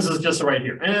 And the lens is just right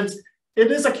here. And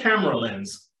it is a camera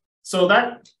lens. So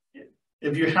that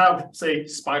if you have, say,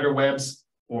 spider webs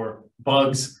or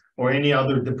bugs or any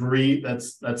other debris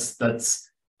that's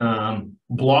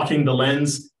blocking the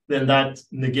lens, then that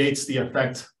negates the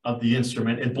effect of the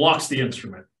instrument. It blocks the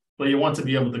instrument. But you want to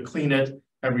be able to clean it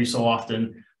every so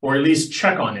often, or at least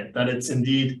check on it, that it's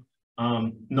indeed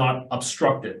not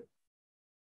obstructed.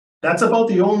 That's about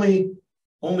the only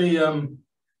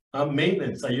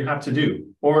maintenance that you have to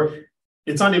do, or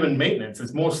it's not even maintenance,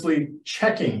 it's mostly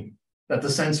checking that the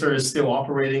sensor is still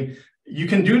operating. You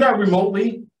can do that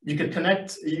remotely. You could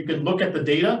connect, you could look at the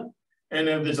data, and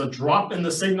if there's a drop in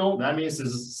the signal, that means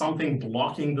there's something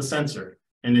blocking the sensor,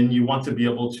 and then you want to be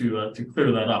able to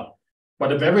clear that up.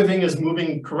 But if everything is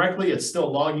moving correctly, it's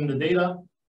still logging the data,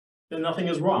 then nothing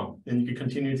is wrong, and you can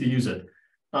continue to use it.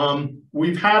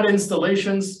 We've had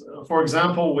installations, for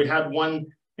example, we had one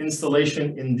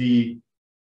installation in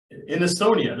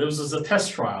Estonia. This was a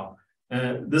test trial.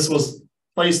 This was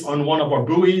placed on one of our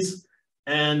buoys,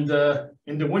 and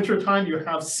in the wintertime, you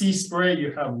have sea spray,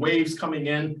 you have waves coming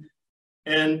in,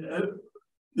 and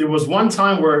there was one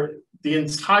time where the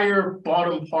entire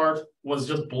bottom part was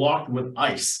just blocked with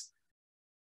ice.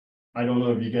 I don't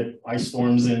know if you get ice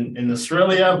storms in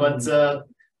Australia, but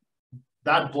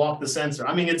that blocked the sensor.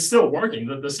 I mean, it's still working.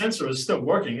 The sensor is still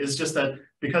working. It's just that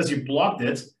because you blocked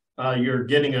it, you're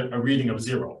getting a reading of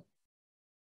 0.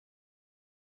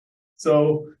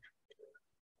 So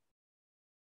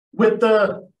with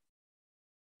the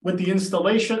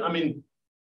installation, I mean,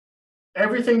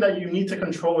 everything that you need to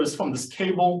control is from this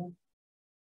cable.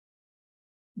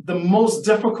 The most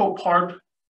difficult part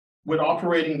with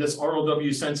operating this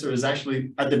ROW sensor is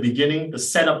actually at the beginning, the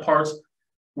setup part,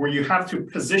 where you have to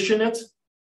position it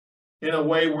in a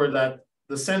way where that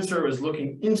the sensor is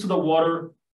looking into the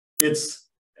water, it's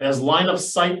as line of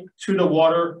sight to the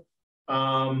water,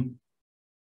 and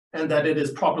that it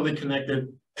is properly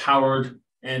connected, powered,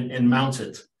 and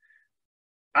mounted.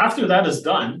 After that is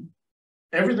done,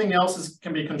 everything else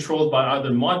can be controlled by either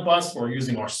Modbus or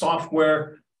using our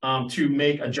software to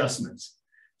make adjustments.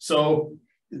 So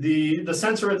the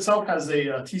sensor itself has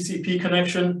a TCP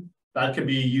connection that could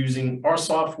be using our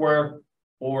software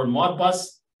or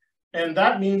Modbus. And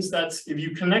that means that if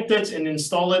you connect it and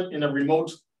install it in a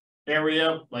remote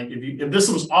area, like if this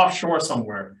was offshore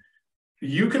somewhere,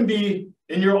 you can be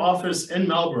in your office in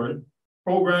Melbourne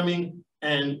programming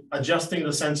and adjusting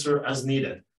the sensor as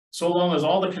needed. So long as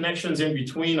all the connections in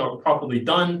between are properly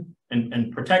done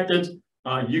and protected,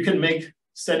 you can make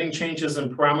setting changes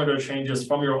and parameter changes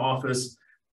from your office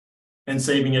and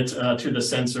saving it to the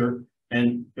sensor,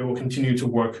 and it will continue to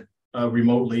work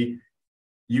remotely.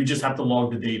 You just have to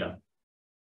log the data.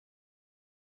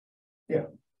 Yeah.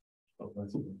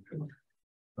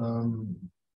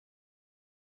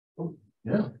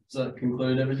 Yeah. Does that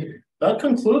conclude everything? That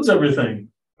concludes everything.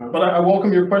 But I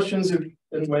welcome your questions if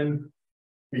and when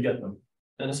we get them.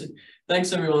 Fantastic.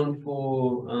 Thanks everyone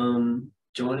for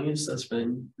joining us. That's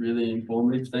been really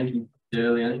informative. Thank you,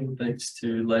 Der-Liang. Thanks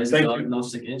to Laser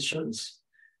Diagnostic Instruments.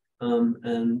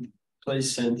 And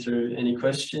please send through any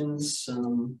questions.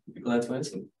 We'll be glad to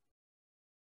answer them.